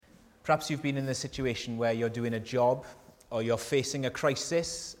Perhaps you've been in the situation where you're doing a job, or you're facing a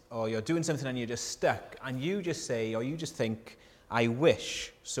crisis, or you're doing something and you're just stuck, and you just say, or you just think, I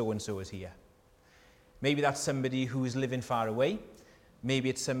wish so-and-so was here. Maybe that's somebody who's living far away. Maybe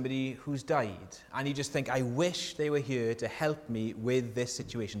it's somebody who's died. And you just think, I wish they were here to help me with this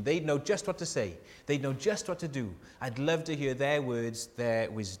situation. They'd know just what to say. They'd know just what to do. I'd love to hear their words, their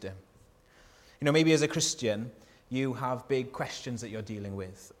wisdom. Maybe as a Christian, you have big questions that you're dealing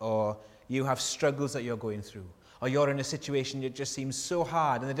with, or you have struggles that you're going through, or you're in a situation that just seems so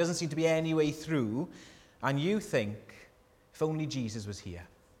hard and there doesn't seem to be any way through, and you think, if only Jesus was here.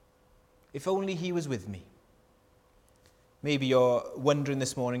 If only he was with me. Maybe you're wondering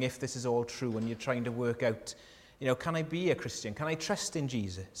this morning if this is all true, and you're trying to work out, can I be a Christian? Can I trust in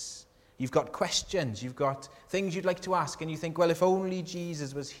Jesus? You've got questions, you've got things you'd like to ask, and you think, well, if only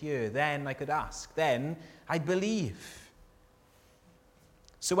Jesus was here, then I could ask, then I'd believe.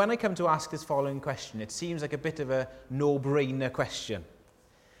 So when I come to ask this following question, it seems like a bit of a no-brainer question.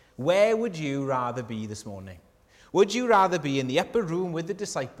 Where would you rather be this morning? Would you rather be in the upper room with the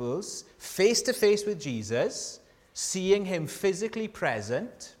disciples, face to face with Jesus, seeing him physically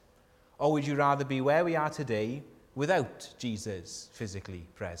present, or would you rather be where we are today without Jesus physically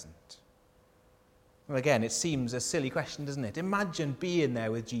present? Well, again, it seems a silly question, doesn't it? Imagine being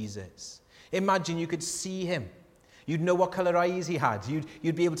there with Jesus. Imagine you could see him. You'd know what colour eyes he had.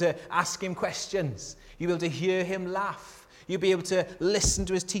 You'd be able to ask him questions. You'd be able to hear him laugh. You'd be able to listen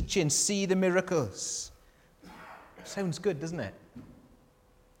to his teaching, see the miracles. Sounds good, doesn't it?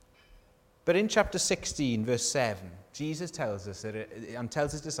 But in chapter 16, verse 7, Jesus tells us and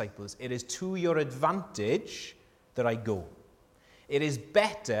tells his disciples, it is to your advantage that I go. It is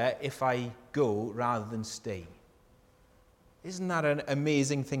better if I go rather than stay. Isn't that an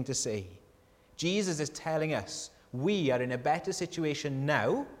amazing thing to say? Jesus is telling us we are in a better situation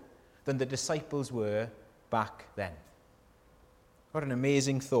now than the disciples were back then. What an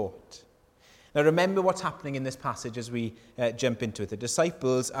amazing thought. Now remember what's happening in this passage as we jump into it. The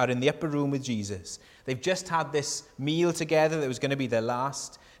disciples are in the upper room with Jesus. They've just had this meal together that was going to be their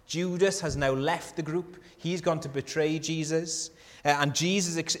last. Judas has now left the group. He's gone to betray Jesus. And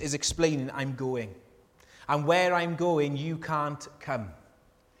Jesus is explaining, I'm going. And where I'm going, you can't come.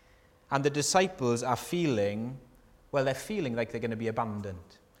 And the disciples are feeling like they're going to be abandoned.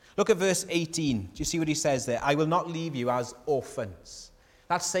 Look at verse 18. Do you see what he says there? I will not leave you as orphans.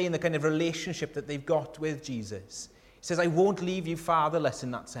 That's saying the kind of relationship that they've got with Jesus. He says, I won't leave you fatherless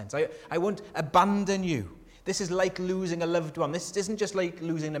in that sense. I won't abandon you. This is like losing a loved one. This isn't just like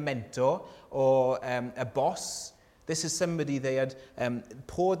losing a mentor or a boss. This is somebody they had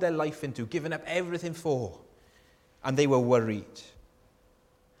poured their life into, given up everything for, and they were worried.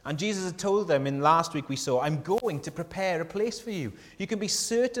 And Jesus had told them, in last week we saw, I'm going to prepare a place for you. You can be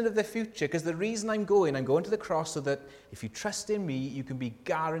certain of the future, because the reason I'm going to the cross so that if you trust in me, you can be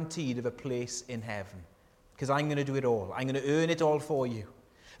guaranteed of a place in heaven. Because I'm going to do it all. I'm going to earn it all for you.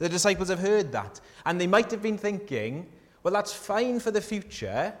 The disciples have heard that, and they might have been thinking, well, that's fine for the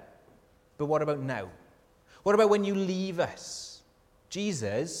future, but what about now? What about when you leave us?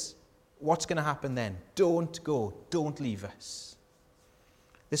 Jesus, what's going to happen then? Don't go. Don't leave us.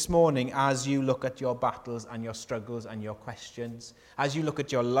 This morning, as you look at your battles and your struggles and your questions, as you look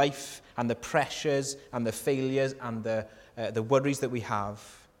at your life and the pressures and the failures and the worries that we have,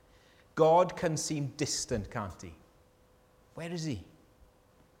 God can seem distant, can't he? Where is he?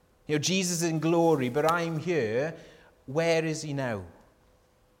 Jesus is in glory, but I'm here. Where is he now?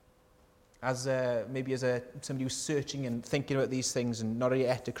 Maybe as somebody who's searching and thinking about these things and not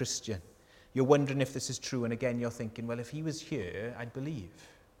yet a Christian, you're wondering if this is true, and again you're thinking, well, if he was here, I'd believe.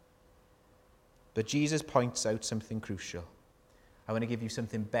 But Jesus points out something crucial. I want to give you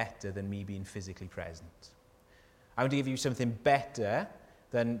something better than me being physically present. I want to give you something better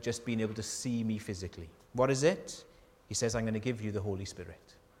than just being able to see me physically. What is it? He says, I'm going to give you the Holy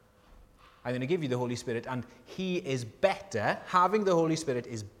Spirit. I'm going to give you the Holy Spirit, and he is better, having the Holy Spirit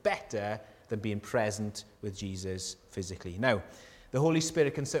is better than being present with Jesus physically. Now, the Holy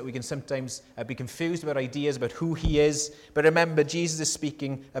Spirit, we can sometimes be confused about ideas about who he is, but remember, Jesus is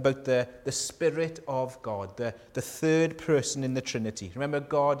speaking about the Spirit of God, the third person in the Trinity. Remember,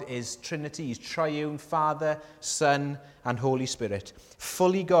 God is Trinity, he's triune, Father, Son, and Holy Spirit.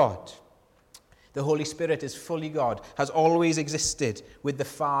 Fully God. The Holy Spirit is fully God, has always existed with the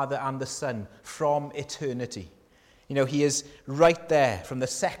Father and the Son from eternity. He is right there. From the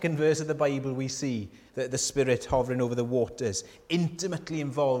second verse of the Bible, we see the Spirit hovering over the waters, intimately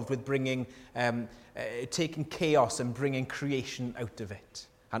involved with taking chaos and bringing creation out of it,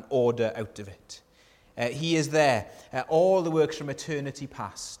 and order out of it. He is there. All the works from eternity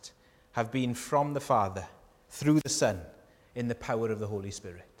past. have been from the Father, through the Son, in the power of the Holy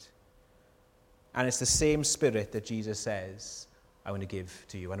Spirit. And it's the same Spirit that Jesus says, I want to give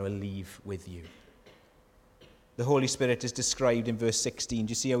to you, and I will leave with you. The Holy Spirit is described in verse 16.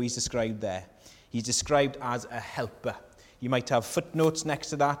 Do you see how he's described there? He's described as a helper. You might have footnotes next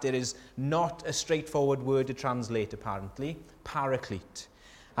to that. It is not a straightforward word to translate, apparently. Paraclete.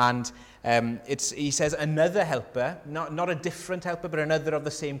 And he says another helper, not a different helper, but another of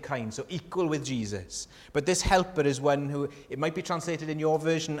the same kind, so equal with Jesus. But this helper is one who, it might be translated in your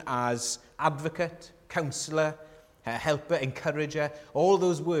version as advocate, counselor, helper, encourager, all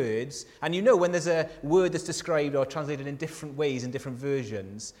those words. And you know when there's a word that's described or translated in different ways in different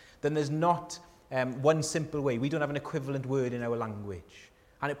versions, then there's not one simple way. We don't have an equivalent word in our language.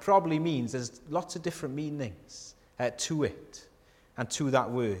 And it probably means there's lots of different meanings to it and to that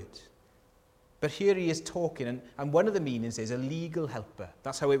word. But here he is talking, and one of the meanings is a legal helper.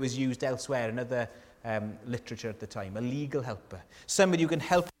 That's how it was used elsewhere in other literature at the time, a legal helper. Somebody who can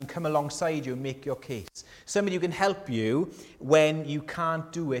help you and come alongside you and make your case. Somebody who can help you when you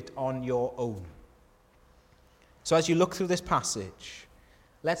can't do it on your own. So as you look through this passage,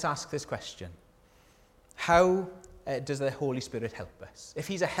 let's ask this question. How does the Holy Spirit help us? If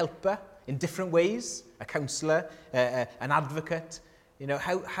he's a helper in different ways, a counselor, an advocate,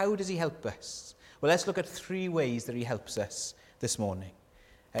 how does he help us? Well, let's look at 3 ways that he helps us this morning.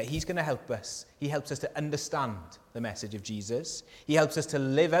 He's going to help us. He helps us to understand the message of Jesus. He helps us to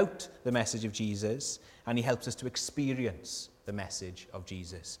live out the message of Jesus. And he helps us to experience the message of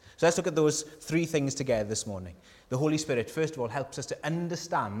Jesus. So let's look at those 3 things together this morning. The Holy Spirit, first of all, helps us to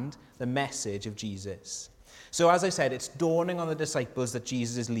understand the message of Jesus. So as I said, it's dawning on the disciples that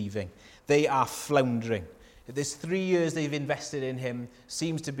Jesus is leaving. They are floundering. This 3 years they've invested in him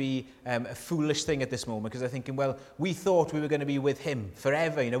seems to be a foolish thing at this moment, because they're thinking, well, we thought we were going to be with him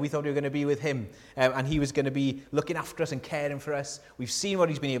forever. We thought we were going to be with him and he was going to be looking after us and caring for us. We've seen what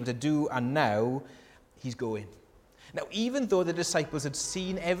he's been able to do, and now he's going. Now, even though the disciples had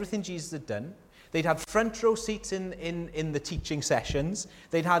seen everything Jesus had done, they'd had front row seats in the teaching sessions.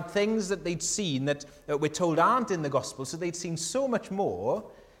 They'd had things that they'd seen that we're told aren't in the gospel, so they'd seen so much more.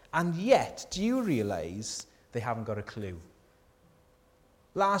 And yet, do you realize they haven't got a clue?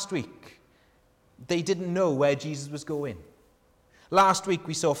 Last week, they didn't know where Jesus was going. Last week,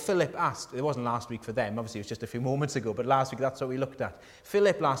 we saw Philip asked, it wasn't last week for them, obviously it was just a few moments ago, but last week, that's what we looked at.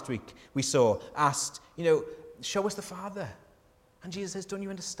 Philip, last week, we saw, asked, show us the Father. And Jesus says, don't you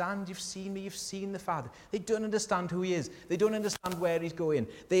understand? You've seen me, you've seen the Father. They don't understand who he is. They don't understand where he's going.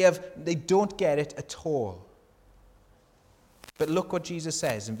 They don't get it at all. But look what Jesus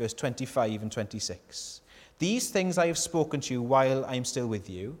says in verse 25 and 26. These things I have spoken to you while I am still with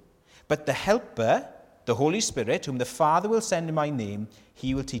you, but the Helper, the Holy Spirit, whom the Father will send in my name,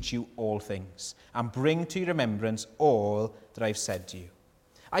 he will teach you all things and bring to your remembrance all that I've said to you.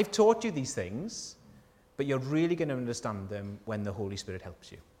 I've taught you these things, but you're really going to understand them when the Holy Spirit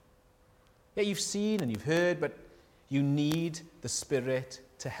helps you. Yeah, you've seen and you've heard, but you need the Spirit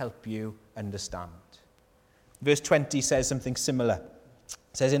to help you understand. Verse 20 says something similar. It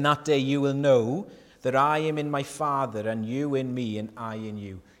says, in that day you will know that I am in my Father, and you in me, and I in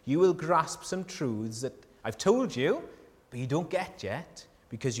you. You will grasp some truths that I've told you, but you don't get yet,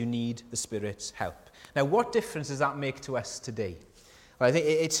 because you need the Spirit's help. Now, what difference does that make to us today? Well, I think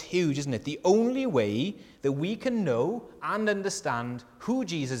it's huge, isn't it? The only way that we can know and understand who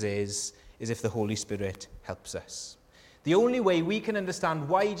Jesus is if the Holy Spirit helps us. The only way we can understand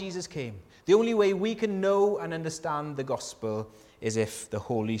why Jesus came, the only way we can know and understand the gospel is if the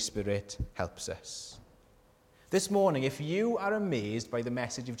Holy Spirit helps us. This morning, if you are amazed by the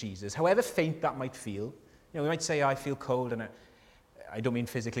message of Jesus, however faint that might feel, we might say, I feel cold, and I don't mean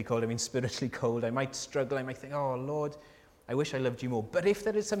physically cold, I mean spiritually cold. I might struggle, I might think, oh Lord, I wish I loved you more. But if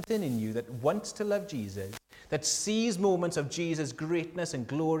there is something in you that wants to love Jesus, that sees moments of Jesus' greatness and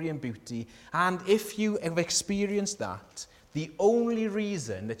glory and beauty, and if you have experienced that, the only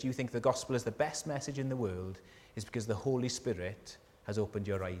reason that you think the gospel is the best message in the world is because the Holy Spirit has opened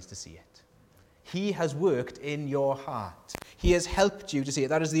your eyes to see it. He has worked in your heart. He has helped you to see it.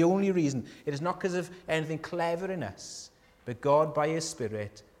 That is the only reason. It is not because of anything clever in us, but God, by his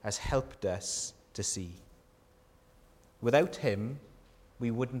Spirit, has helped us to see. Without him,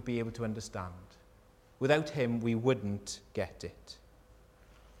 we wouldn't be able to understand. Without him, we wouldn't get it.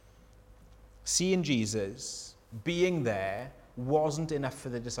 Seeing Jesus, being there, wasn't enough for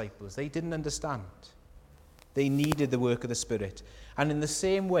the disciples. They didn't understand. They needed the work of the Spirit. And in the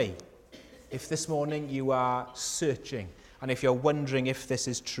same way, if this morning you are searching, and if you're wondering if this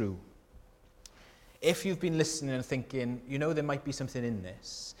is true, If you've been listening and thinking, there might be something in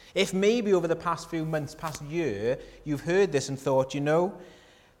this. If maybe over the past few months, past year, you've heard this and thought,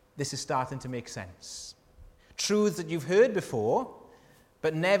 this is starting to make sense. Truths that you've heard before,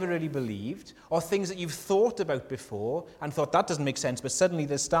 but never really believed, or things that you've thought about before and thought that doesn't make sense, but suddenly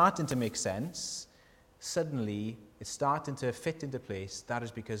they're starting to make sense. Suddenly, it's starting to fit into place. That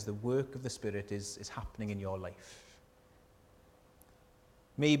is because the work of the Spirit is happening in your life.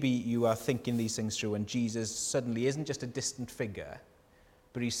 Maybe you are thinking these things through and Jesus suddenly isn't just a distant figure,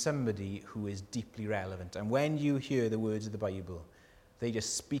 but he's somebody who is deeply relevant. And when you hear the words of the Bible, they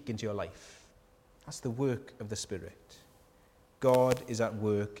just speak into your life. That's the work of the Spirit. God is at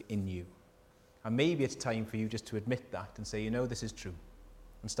work in you. And maybe it's time for you just to admit that and say, this is true,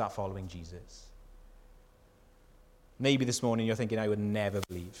 and start following Jesus. Maybe this morning you're thinking, I would never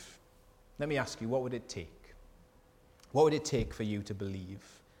believe. Let me ask you, what would it take? What would it take for you to believe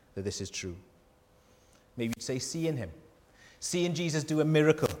that this is true? Maybe you'd say, seeing him. Seeing Jesus do a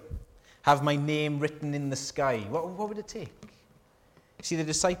miracle. Have my name written in the sky. What would it take? See, the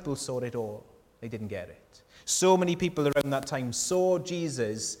disciples saw it all. They didn't get it. So many people around that time saw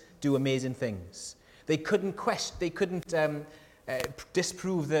Jesus do amazing things. They couldn't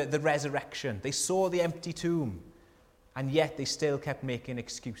disprove the resurrection. They saw the empty tomb. And yet they still kept making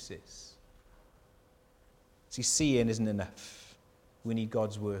excuses. See, seeing isn't enough. We need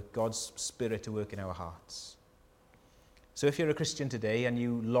God's work, God's Spirit to work in our hearts. So if you're a Christian today and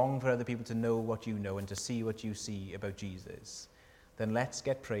you long for other people to know what you know and to see what you see about Jesus, then let's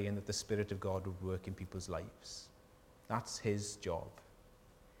get praying that the Spirit of God would work in people's lives. That's his job.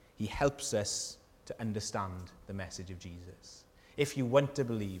 He helps us to understand the message of Jesus. If you want to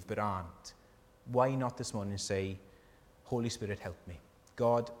believe but aren't, why not this morning say, Holy Spirit, help me.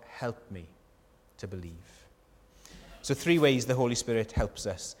 God, help me to believe. So 3 ways the Holy Spirit helps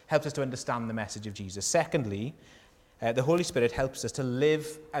us to understand the message of Jesus. Secondly, the Holy Spirit helps us to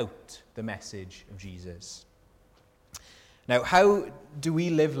live out the message of Jesus. Now, how do we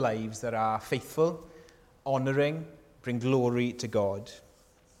live lives that are faithful, honouring, bring glory to God?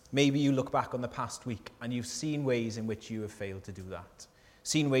 Maybe you look back on the past week and you've seen ways in which you have failed to do that.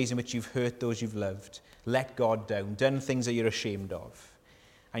 Seen ways in which you've hurt those you've loved, let God down, done things that you're ashamed of.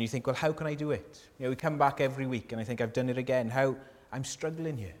 And you think, well, how can I do it? We come back every week and I think I've done it again. I'm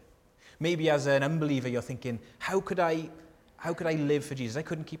struggling here. Maybe as an unbeliever, you're thinking, how could I live for Jesus? I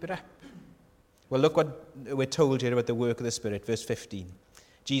couldn't keep it up. Well, look what we're told here about the work of the Spirit, verse 15.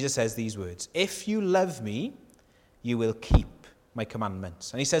 Jesus says these words, if you love me, you will keep my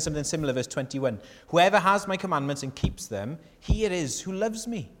commandments. And he says something similar, verse 21. Whoever has my commandments and keeps them, he it is who loves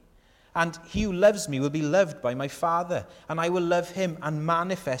me. And he who loves me will be loved by my Father, and I will love him and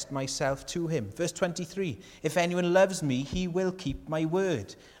manifest myself to him. Verse 23, if anyone loves me, he will keep my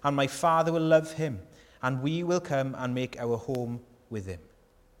word, and my Father will love him, and we will come and make our home with him.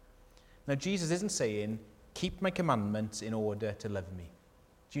 Now, Jesus isn't saying, keep my commandments in order to love me.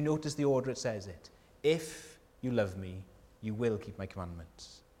 Do you notice the order it says it? If you love me, you will keep my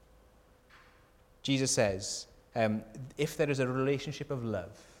commandments. Jesus says, if there is a relationship of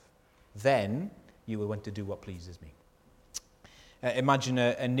love, then you will want to do what pleases me. Imagine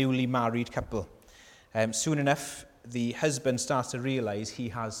a newly married couple. Soon enough, the husband starts to realize he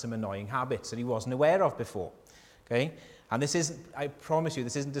has some annoying habits that he wasn't aware of before. Okay? And this isn't, I promise you,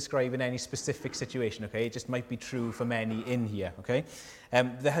 this isn't describing any specific situation, okay? It just might be true for many in here, okay?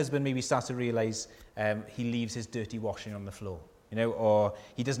 The husband maybe starts to realize he leaves his dirty washing on the floor, or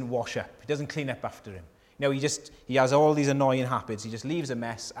he doesn't wash up, he doesn't clean up after him. He has all these annoying habits. He just leaves a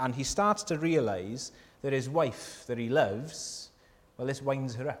mess, and he starts to realize that his wife that he loves, well, this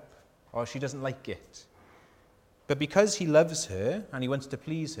winds her up, or she doesn't like it. But because he loves her and he wants to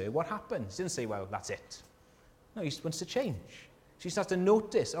please her, what happens? He doesn't say, well, that's it. No, he wants to change. She starts to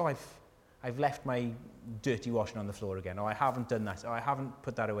notice, I've left my dirty washing on the floor again, or I haven't done that, or I haven't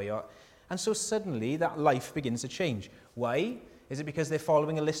put that away. And so suddenly that life begins to change. Why? Is it because they're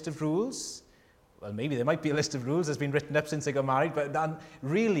following a list of rules? Well, maybe there might be a list of rules that's been written up since they got married, but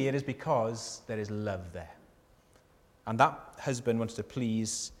really it is because there is love there. And that husband wants to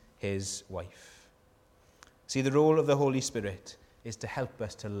please his wife. See, the role of the Holy Spirit is to help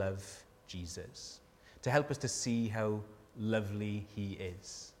us to love Jesus, to help us to see how lovely he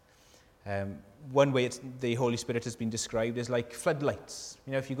is. One way the Holy Spirit has been described is like floodlights.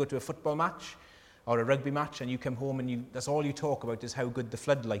 If you go to a football match or a rugby match and you come home and that's all you talk about is how good the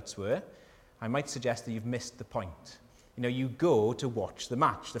floodlights were, I might suggest that you've missed the point. You go to watch the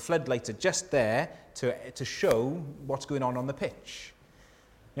match. The floodlights are just there to show what's going on the pitch.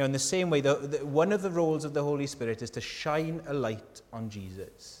 In the same way, one of the roles of the Holy Spirit is to shine a light on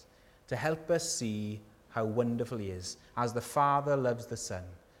Jesus, to help us see how wonderful he is. As the Father loves the Son,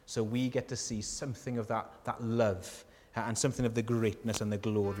 so we get to see something of that love and something of the greatness and the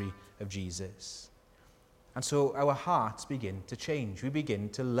glory of Jesus. And so our hearts begin to change. We begin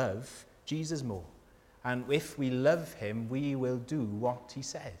to love Jesus more. And if we love him, we will do what he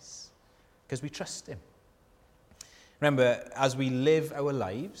says, because we trust him. Remember, as we live our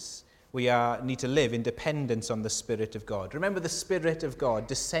lives, we need to live in dependence on the Spirit of God. Remember, the Spirit of God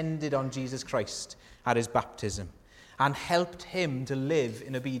descended on Jesus Christ at his baptism and helped him to live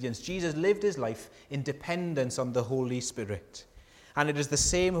in obedience. Jesus lived his life in dependence on the Holy Spirit. And it is the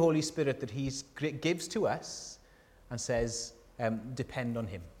same Holy Spirit that he gives to us and says, depend on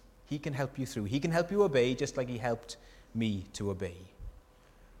him. He can help you through. He can help you obey just like he helped me to obey.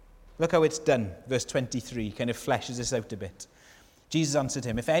 Look how it's done. Verse 23 kind of fleshes this out a bit. Jesus answered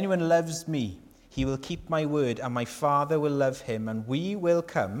him, if anyone loves me, he will keep my word, and my Father will love him, and we will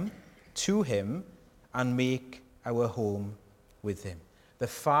come to him and make our home with him. The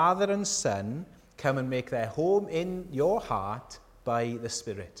Father and Son come and make their home in your heart by the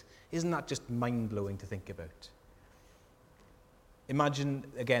Spirit. Isn't that just mind-blowing to think about? Imagine,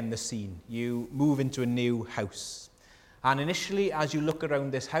 again, the scene. You move into a new house. And initially, as you look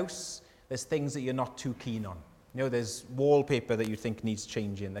around this house, there's things that you're not too keen on. You know, there's wallpaper that you think needs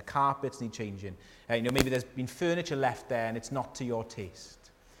changing. The carpets need changing. Maybe there's been furniture left there and it's not to your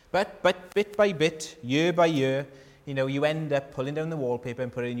taste. But bit by bit, year by year, you end up pulling down the wallpaper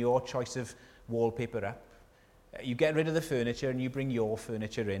and putting your choice of wallpaper up. You get rid of the furniture and you bring your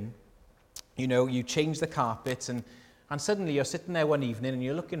furniture in. You change the carpets and suddenly you're sitting there one evening and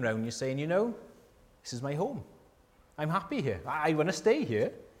you're looking around and you're saying, this is my home. I'm happy here. I want to stay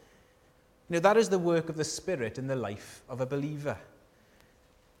here. That is the work of the Spirit in the life of a believer.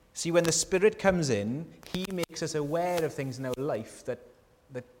 See, when the Spirit comes in, he makes us aware of things in our life that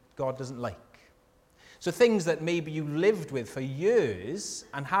God doesn't like. So things that maybe you lived with for years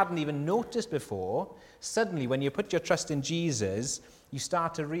and hadn't even noticed before, suddenly when you put your trust in Jesus, you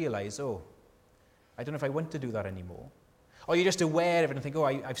start to realize, I don't know if I want to do that anymore. Or you're just aware of it and think,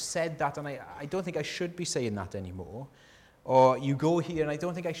 I've said that and I don't think I should be saying that anymore. Or you go here and I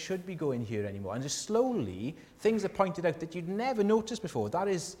don't think I should be going here anymore. And just slowly, things are pointed out that you'd never noticed before. That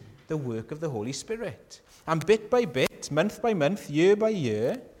is the work of the Holy Spirit. And bit by bit, month by month, year by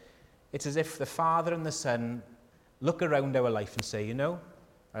year, it's as if the Father and the Son look around our life and say,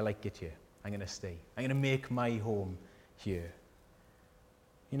 I like it here. I'm going to stay. I'm going to make my home here.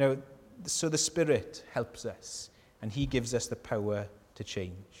 So the Spirit helps us and he gives us the power to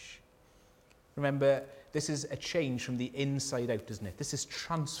change. Remember, this is a change from the inside out, isn't it? This is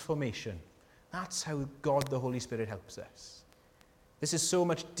transformation. That's how God, the Holy Spirit, helps us. This is so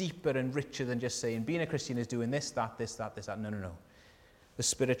much deeper and richer than just saying, being a Christian is doing this, that, this, that, this, that. No. The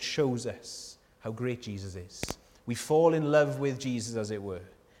Spirit shows us how great Jesus is. We fall in love with Jesus, as it were,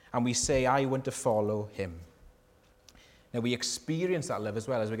 and we say, I want to follow him. Now, we experience that love as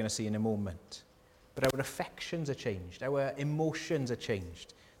well, as we're going to see in a moment. But our affections are changed. Our emotions are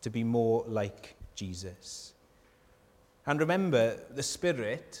changed to be more like Jesus. And remember, the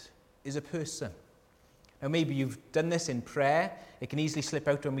Spirit is a person. Now, maybe you've done this in prayer. It can easily slip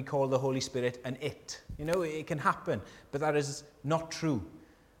out when we call the Holy Spirit an it. It can happen, but that is not true.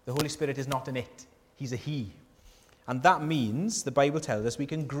 The Holy Spirit is not an it. He's a he. And that means, the Bible tells us, we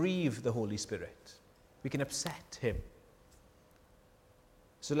can grieve the Holy Spirit. We can upset him.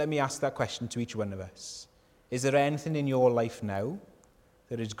 So let me ask that question to each one of us. Is there anything in your life now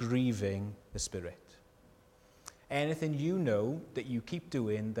that is grieving the Spirit? Anything that you keep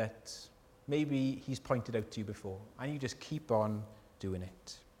doing that maybe he's pointed out to you before, and you just keep on doing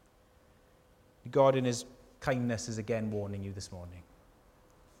it? God in his kindness is again warning you this morning.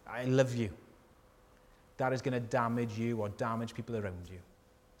 I love you. That is going to damage you or damage people around you.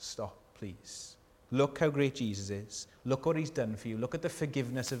 Stop, please. Look how great Jesus is. Look what he's done for you. Look at the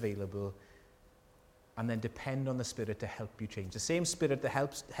forgiveness available. And then depend on the Spirit to help you change. The same Spirit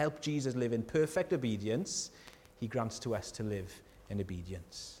that helped Jesus live in perfect obedience, he grants to us to live in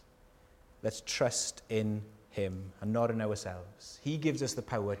obedience. Let's trust in him and not in ourselves. He gives us the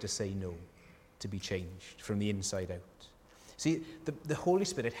power to say no, to be changed from the inside out. See, the Holy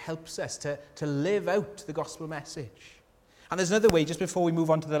Spirit helps us to live out the gospel message. And there's another way, just before we move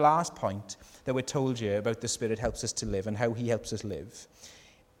on to the last point, that we're told here about the Spirit helps us to live and how he helps us live.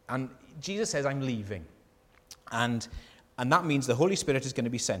 And Jesus says, I'm leaving. And that means the Holy Spirit is going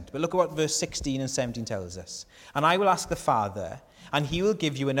to be sent. But look at what verse 16 and 17 tells us. And I will ask the Father, and he will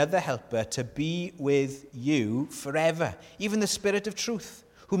give you another helper to be with you forever, even the Spirit of truth,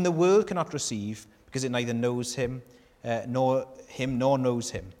 whom the world cannot receive, because it neither knows him nor knows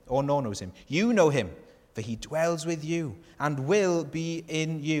him. You know him, for he dwells with you and will be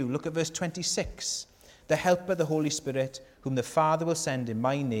in you. Look at verse 26. The Helper, the Holy Spirit, whom the Father will send in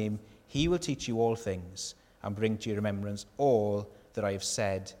my name, he will teach you all things and bring to your remembrance all that I have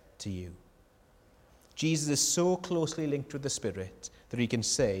said to you. Jesus is so closely linked with the Spirit that he can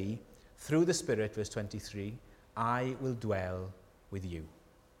say, through the Spirit, verse 23, I will dwell with you.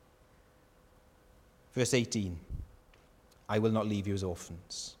 Verse 18, I will not leave you as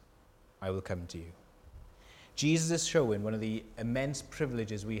orphans. I will come to you. Jesus is showing one of the immense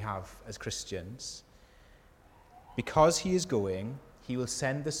privileges we have as Christians. Because he is going, he will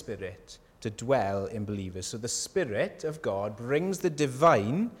send the Spirit to dwell in believers. So the Spirit of God brings the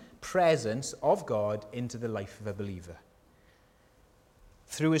divine presence of God into the life of a believer.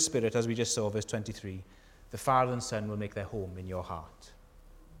 Through his Spirit, as we just saw, verse 23, the Father and Son will make their home in your heart.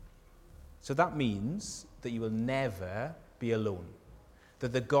 So that means that you will never be alone.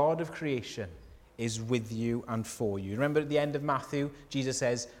 That the God of creation is with you and for you. Remember at the end of Matthew, Jesus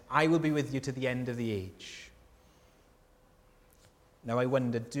says, I will be with you to the end of the age. Now I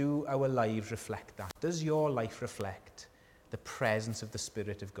wonder, do our lives reflect that? Does your life reflect the presence of the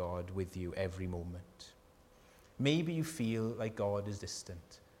Spirit of God with you every moment? Maybe you feel like God is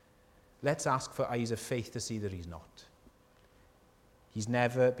distant. Let's ask for eyes of faith to see that he's not. He's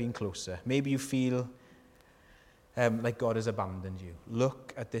never been closer. Maybe you feel like God has abandoned you.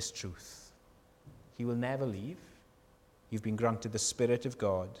 Look at this truth. He will never leave. You've been granted the Spirit of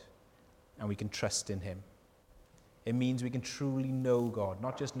God, and we can trust in him. It means we can truly know God,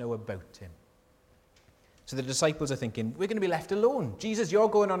 not just know about him. So the disciples are thinking, we're going to be left alone. Jesus, you're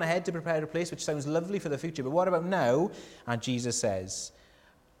going on ahead to prepare a place, which sounds lovely for the future, but what about now? And Jesus says,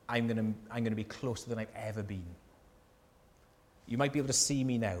 I'm going to be closer than I've ever been. You might be able to see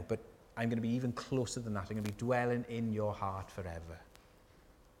me now, but I'm going to be even closer than that. I'm going to be dwelling in your heart forever.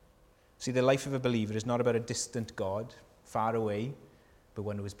 See, the life of a believer is not about a distant God, far away, but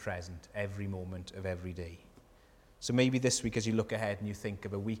one who is present every moment of every day. So maybe this week, as you look ahead and you think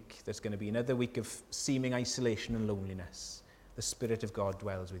of a week that's going to be another week of seeming isolation and loneliness, the Spirit of God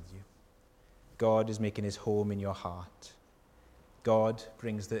dwells with you. God is making his home in your heart. God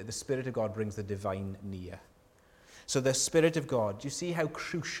brings the Spirit of God brings the divine near. So the Spirit of God, do you see how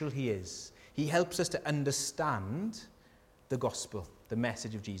crucial he is? He helps us to understand the gospel, the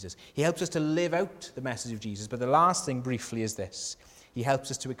message of Jesus. He helps us to live out the message of Jesus. But the last thing briefly is this. He helps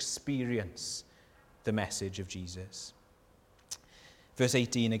us to experience the message of Jesus. Verse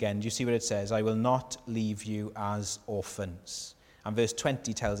 18 again, do you see what it says? I will not leave you as orphans. And verse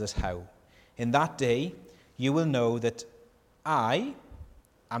 20 tells us how. In that day, you will know that I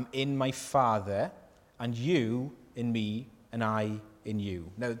am in my Father, and you in me, and I in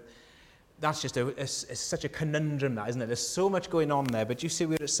you. Now, that's just such a conundrum, that, isn't it? There's so much going on there, but you see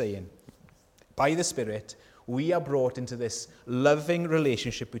what it's saying. By the Spirit, we are brought into this loving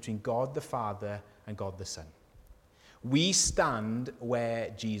relationship between God the Father and God the Son. We stand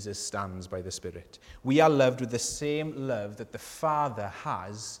where Jesus stands by the Spirit. We are loved with the same love that the Father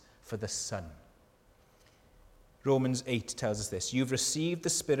has for the Son. Romans 8 tells us this. You've received the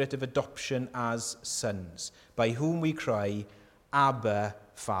Spirit of adoption as sons, by whom we cry, Abba,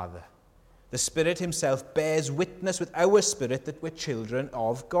 Father. The Spirit himself bears witness with our spirit that we're children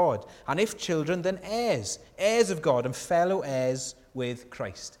of God. And if children, then heirs, heirs of God and fellow heirs with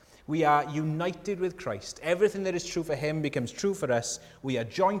Christ. We are united with Christ. Everything that is true for him becomes true for us. We are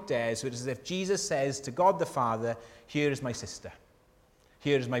joint heirs. So it is as if Jesus says to God the Father, here is my sister.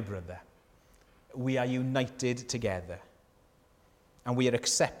 Here is my brother. We are united together. And we are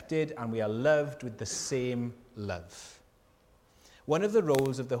accepted and we are loved with the same love. One of the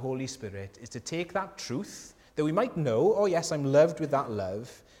roles of the Holy Spirit is to take that truth that we might know, oh yes, I'm loved with that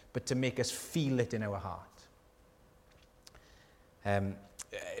love, but to make us feel it in our heart.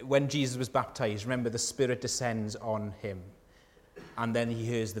 When Jesus was baptized, remember the Spirit descends on him, and then he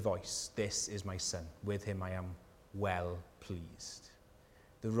hears the voice, this is my Son, with him I am well pleased.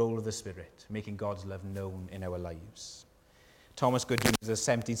 The role of the Spirit, making God's love known in our lives. Thomas Goodwin was a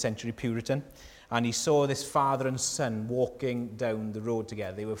 17th century Puritan, and he saw this father and son walking down the road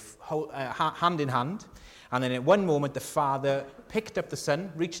together. They were hand in hand, and then at one moment the father picked up the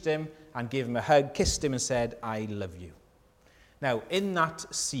son, reached him, and gave him a hug, kissed him and said, I love you. Now, in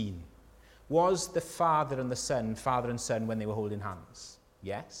that scene, was the father and son when they were holding hands?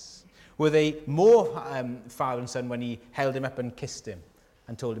 Yes. Were they more father and son when he held him up and kissed him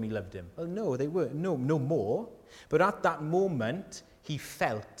and told him he loved him? Well, no, they weren't. No more. But at that moment, he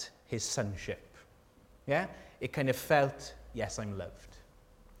felt his sonship. Yeah? It kind of felt, yes, I'm loved.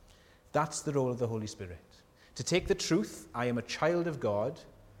 That's the role of the Holy Spirit. To take the truth, I am a child of God,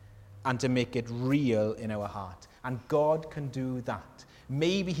 and to make it real in our heart. And God can do that.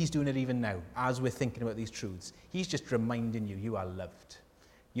 Maybe he's doing it even now, as we're thinking about these truths. He's just reminding you, you are loved.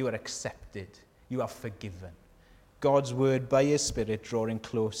 You are accepted. You are forgiven. God's word by his Spirit drawing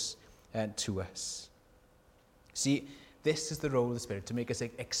close to us. See, this is the role of the Spirit, to make us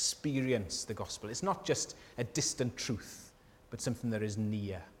experience the gospel. It's not just a distant truth, but something that is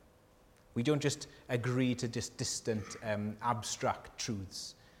near. We don't just agree to just distant, abstract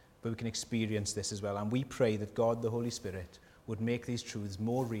truths, but we can experience this as well. And we pray that God, the Holy Spirit, would make these truths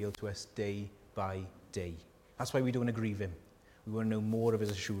more real to us day by day. That's why we don't agree with him. We want to know more of his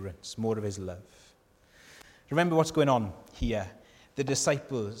assurance, more of his love. Remember what's going on here. The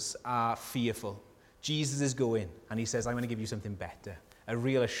disciples are fearful. Jesus is going, and he says, I'm going to give you something better, a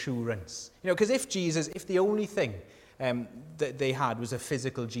real assurance. Because if the only thing that they had was a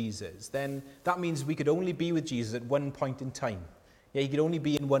physical Jesus, then that means we could only be with Jesus at one point in time. Yeah, he could only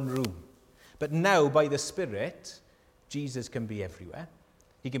be in one room. But now, by the Spirit, Jesus can be everywhere.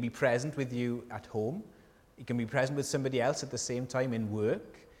 He can be present with you at home. He can be present with somebody else at the same time in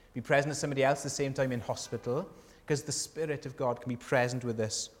work. Be present with somebody else at the same time in hospital. Because the Spirit of God can be present with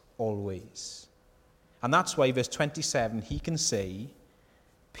us always. And that's why, verse 27, he can say,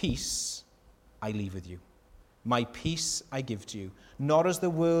 peace I leave with you. My peace I give to you. Not as the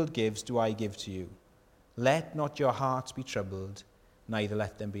world gives do I give to you. Let not your hearts be troubled, neither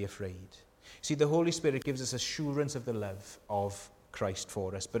let them be afraid. See, the Holy Spirit gives us assurance of the love of Christ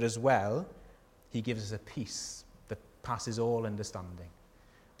for us, but as well, he gives us a peace that passes all understanding.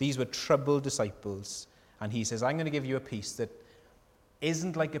 These were troubled disciples, and he says, I'm going to give you a peace that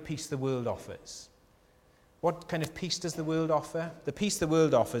isn't like a peace the world offers. What kind of peace does the world offer? The peace the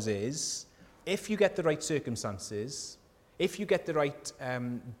world offers is, if you get the right circumstances, if you get the right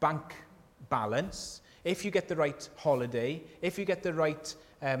bank balance, if you get the right holiday, if you get the right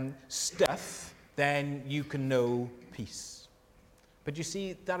stuff, then you can know peace. But you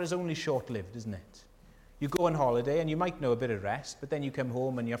see, that is only short-lived, isn't it? You go on holiday and you might know a bit of rest, but then you come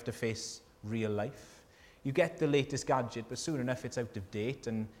home and you have to face real life. You get the latest gadget, but soon enough it's out of date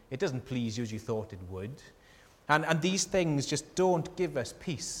and it doesn't please you as you thought it would. And these things just don't give us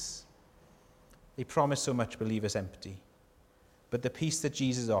peace. They promise so much, but leave us empty. But the peace that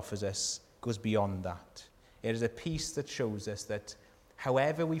Jesus offers us goes beyond that. It is a peace that shows us that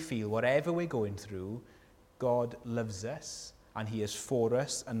however we feel, whatever we're going through, God loves us and he is for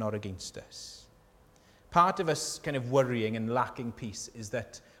us and not against us. Part of us kind of worrying and lacking peace is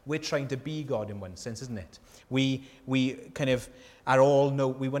that we're trying to be God in one sense, isn't it? We kind of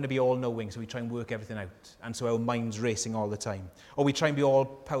we want to be all-knowing, so we try and work everything out. And so our mind's racing all the time. Or we try and be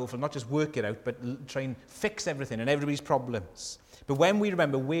all-powerful, not just work it out, but try and fix everything and everybody's problems. But when we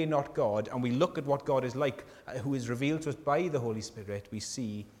remember we're not God, and we look at what God is like, who is revealed to us by the Holy Spirit, we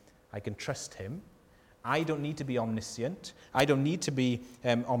see, I can trust him. I don't need to be omniscient. I don't need to be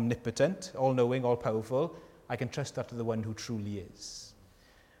omnipotent, all-knowing, all-powerful. I can trust that to the one who truly is.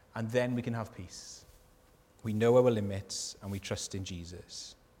 And then we can have peace. We know our limits and we trust in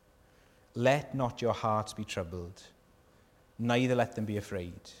Jesus. Let not your hearts be troubled, neither let them be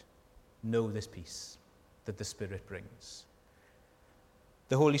afraid. Know this peace that the Spirit brings.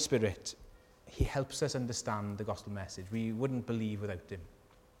 The Holy Spirit, he helps us understand the gospel message. We wouldn't believe without him.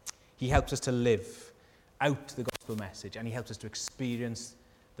 He helps us to live out the gospel message, and he helps us to experience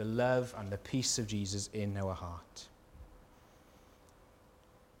the love and the peace of Jesus in our heart.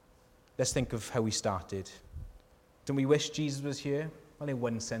 Let's think of how we started. Don't we wish Jesus was here? Well, in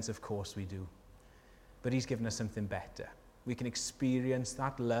one sense, of course we do. But he's given us something better. We can experience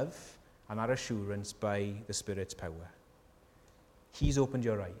that love and that assurance by the Spirit's power. He's opened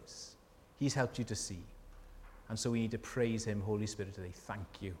your eyes. He's helped you to see. And so we need to praise him, Holy Spirit, today. Thank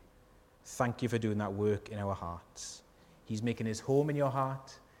you. Thank you for doing that work in our hearts. He's making his home in your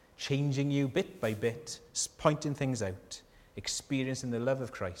heart, changing you bit by bit, pointing things out, experiencing the love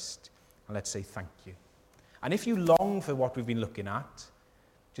of Christ. And let's say thank you. And if you long for what we've been looking at,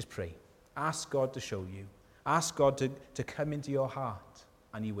 just pray. Ask God to show you. Ask God to come into your heart,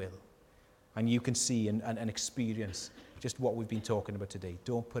 and he will. And you can see and experience just what we've been talking about today.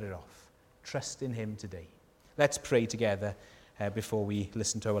 Don't put it off. Trust in him today. Let's pray together before we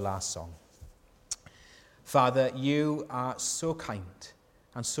listen to our last song. Father, you are so kind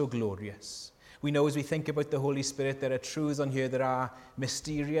and so glorious. We know as we think about the Holy Spirit, there are truths on here that are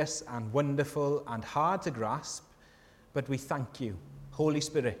mysterious and wonderful and hard to grasp, but we thank you, Holy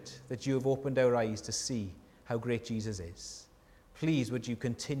Spirit, that you have opened our eyes to see how great Jesus is. Please, would you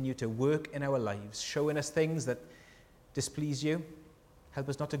continue to work in our lives, showing us things that displease you. Help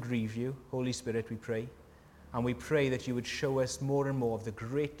us not to grieve you. Holy Spirit, we pray. And we pray that you would show us more and more of the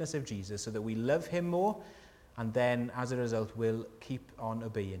greatness of Jesus so that we love him more, and then as a result we'll keep on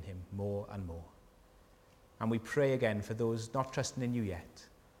obeying him more and more. And we pray again for those not trusting in you yet.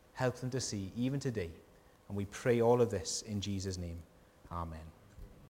 Help them to see even today. And we pray all of this in Jesus' name. Amen.